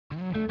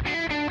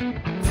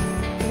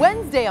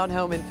Wednesday on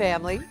Home and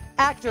Family,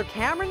 actor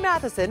Cameron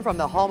Matheson from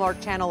the Hallmark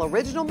Channel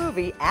original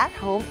movie At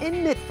Home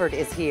in Mitford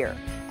is here.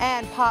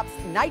 And Pop's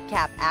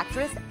nightcap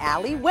actress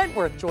Allie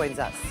Wentworth joins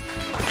us.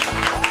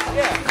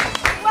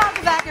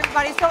 Welcome back,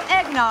 everybody. So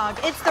eggnog,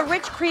 it's the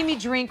rich, creamy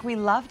drink we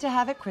love to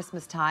have at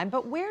Christmas time,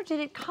 but where did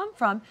it come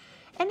from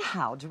and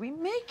how do we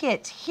make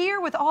it?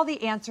 Here with all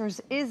the answers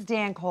is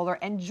Dan Kohler,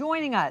 and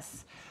joining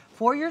us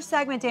for your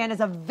segment, Dan, is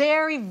a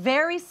very,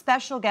 very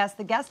special guest,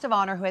 the guest of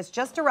honor who has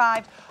just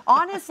arrived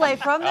on his sleigh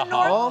from the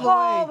North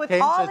Pole with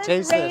all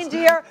his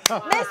reindeer,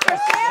 Mr.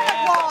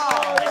 Santa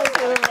Claus.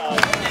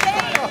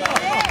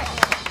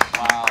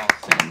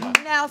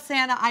 Now,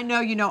 Santa, I know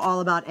you know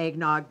all about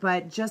eggnog,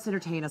 but just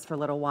entertain us for a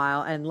little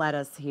while and let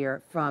us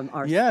hear from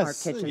our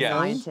kitchen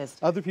scientist.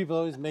 Other people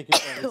always make it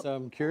for me, so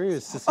I'm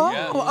curious to see.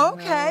 Oh,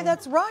 okay,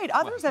 that's right.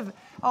 Others have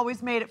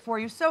always made it for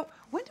you. So,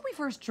 when did we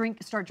first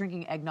start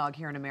drinking eggnog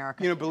here in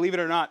America? You know, believe it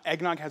or not,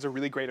 eggnog has a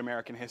really great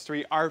American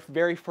history. Our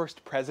very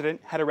first president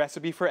had a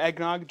recipe for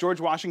eggnog. George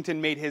Washington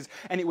made his,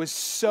 and it was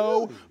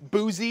so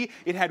boozy.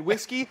 It had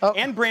whiskey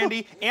and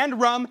brandy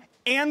and rum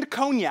and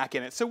cognac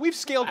in it. So we've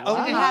scaled a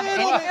little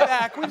bit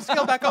back. We've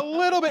scaled back a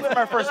little bit from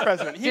our first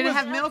president. Did it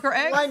have milk or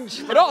eggs?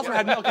 It also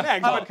had milk and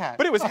eggs,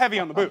 but it was heavy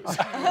on the booze.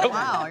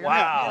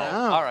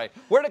 Wow. All right.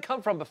 Where did it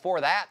come from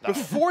before that, though?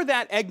 Before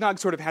that, eggnog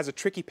sort of has a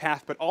tricky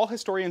path, but all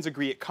historians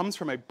agree it comes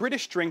from a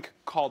British drink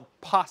called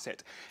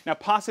posset. Now,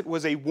 posset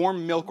was a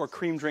warm milk or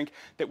cream drink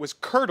that was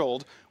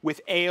curdled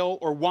with ale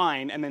or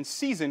wine and then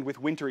seasoned with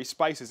wintry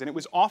spices. And it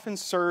was often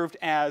served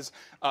as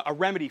a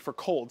remedy for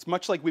colds,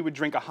 much like we would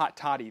drink a hot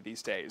toddy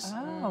these days.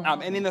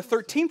 And in the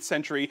 13th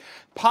century,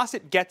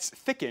 posset gets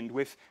thickened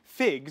with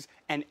figs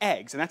and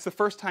eggs. And that's the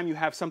first time you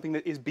have something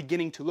that is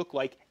beginning to look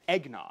like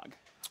eggnog.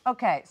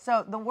 Okay,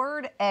 so the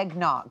word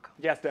eggnog.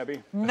 Yes,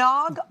 Debbie.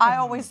 Nog, I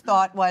always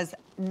thought was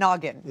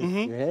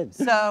noggin.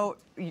 So,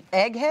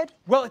 egghead?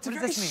 Well, it's a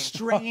very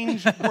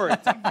strange word.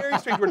 It's a very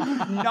strange word.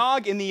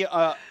 Nog in the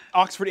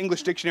Oxford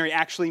English Dictionary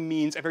actually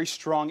means a very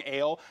strong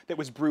ale that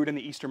was brewed in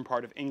the eastern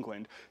part of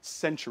England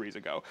centuries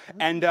ago.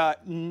 And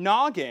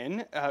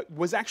noggin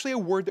was actually a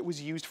word that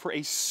was used for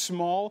a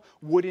small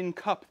wooden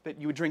cup that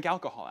you would drink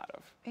alcohol out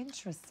of.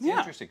 Interesting. Yeah.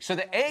 Interesting. So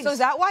the eggs... So is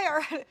that why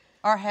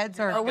our heads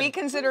are... Are we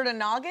considered a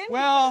noggin?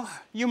 Well,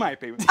 you might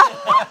be. You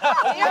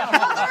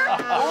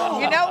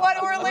know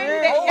what,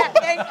 Orlando? Yeah,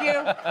 thank you.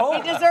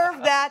 He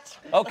deserved that.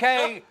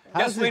 Okay.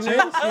 Yes, we knew.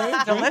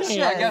 Delicious.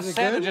 I guess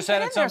Santa just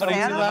added somebody to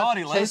the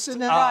naughty list. So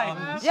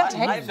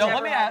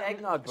let me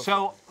ask.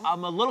 So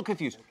I'm a little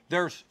confused.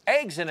 There's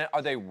eggs in it.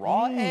 Are they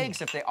raw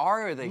eggs? If they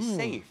are they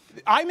safe?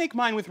 I make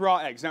mine with raw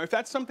eggs. Now, if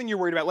that's something you're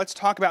worried about, let's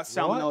talk about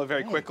salmonella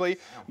very quickly.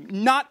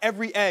 Not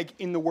every egg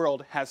in the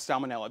world has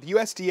salmonella. The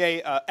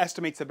USDA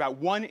estimates that about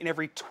 1 in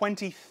every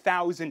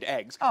 20,000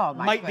 eggs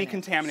might be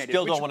contaminated.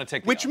 Still don't want to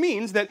take Which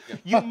means that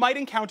you might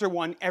encounter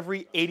one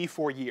every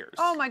 84 years.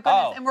 Oh my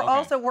goodness! And we're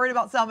also worried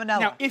about salmonella.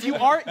 Now,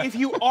 if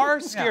you are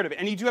scared of it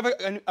and you do have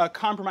a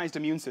compromised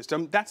immune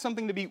system, that's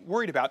something to be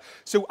worried about.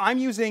 So I'm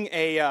using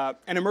an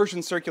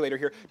immersion circulator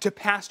here to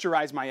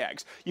pasteurize my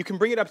eggs. You can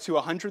bring it up to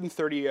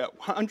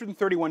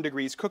 131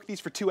 degrees, cook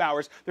these for 2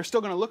 hours. They're still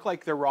going to look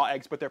like they're raw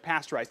eggs, but they're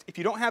pasteurized. If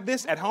you don't have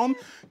this at home,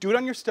 do it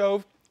on your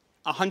stove,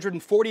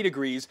 140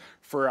 degrees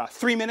for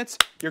 3 minutes.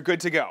 You're good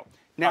to go.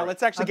 Now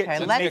let's actually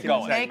get to make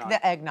the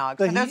eggnog.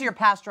 So those are your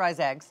pasteurized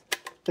eggs.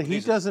 The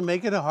heat doesn't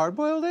make it a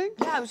hard-boiled egg?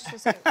 Yeah, I was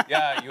just saying.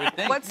 Yeah, you would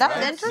think.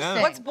 That's interesting.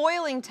 No. What's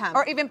boiling temp?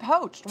 Or even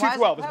poached.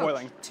 212 is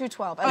boiling.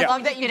 212. I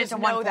love that you just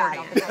know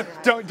that.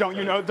 Don't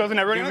you know? Doesn't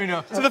everybody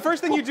know? So the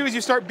first thing you do is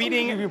you start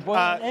beating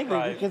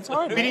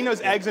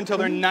those eggs until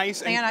they're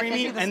nice and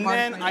creamy, and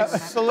then I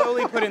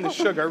slowly put in the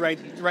sugar right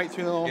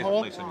through the little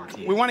hole.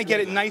 We want to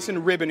get it nice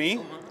and ribbony.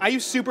 I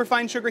use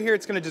superfine sugar here.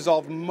 It's going to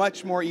dissolve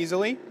much more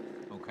easily.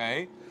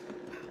 Okay.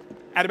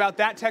 At about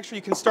that texture,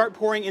 you can start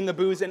pouring in the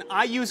booze, and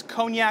I use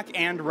cognac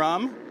and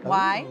rum.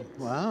 Why?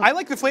 Wow. I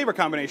like the flavor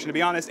combination, to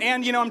be honest.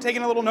 And, you know, I'm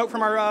taking a little note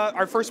from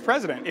our first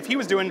president. If he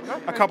was doing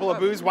a couple of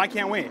booze, why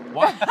can't we?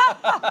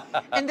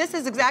 And this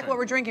is exactly what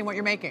we're drinking, what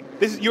you're making.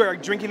 You are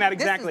drinking that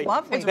exactly. This is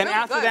lovely. Then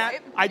after that,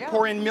 I'd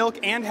pour in milk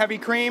and heavy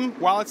cream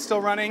while it's still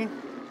running.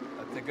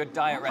 That's a good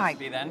diet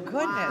recipe then.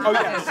 Goodness. Oh,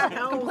 yes.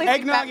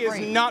 Eggnog is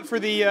fat-free. not for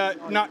the,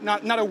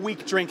 not a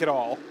weak drink at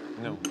all.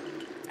 No.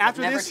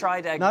 After Never this,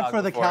 tried eggnog not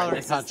for the before. calorie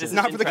This is conscious.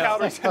 not for the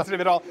calorie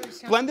sensitive at all.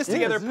 Blend this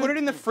together, isn't put it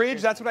in the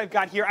fridge. That's what I've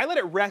got here. I let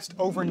it rest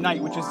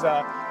overnight, which is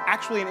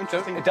actually an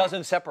interesting... It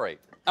doesn't separate.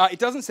 It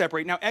doesn't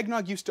separate. Now,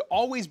 eggnog used to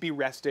always be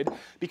rested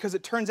because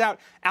it turns out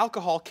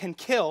alcohol can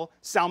kill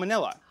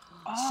salmonella.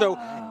 So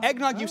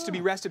eggnog used to be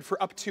rested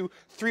for up to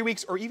 3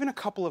 weeks or even a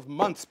couple of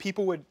months.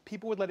 People would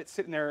let it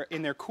sit in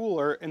their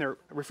cooler, in their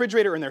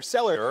refrigerator, in their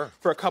cellar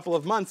for a couple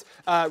of months.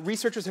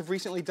 Researchers have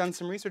recently done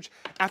some research.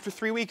 After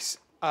 3 weeks,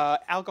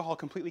 Alcohol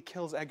completely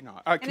kills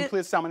eggnog.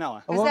 Completely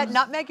salmonella. Is that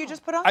nutmeg you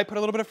just put on? I put a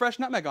little bit of fresh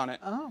nutmeg on it.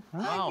 Oh,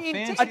 I mean,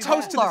 fancy. A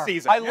toast to the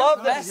season. I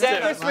love that.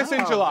 Christmas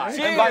in July.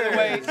 And by the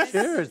way,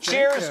 Cheers.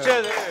 cheers to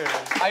the,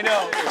 I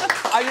know.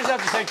 I just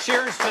have to say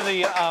cheers to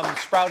the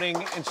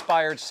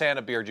sprouting-inspired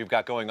Santa beard you've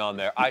got going on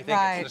there. I think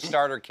it's the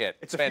starter kit.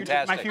 It's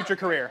fantastic. My future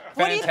career.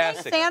 What do you think,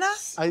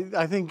 Santa?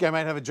 I think I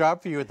might have a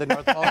job for you at the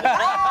North Pole.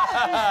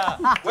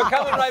 We're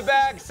coming right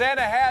back.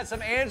 Santa has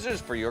some answers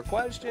for your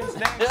questions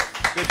next.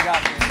 Good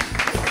job, man.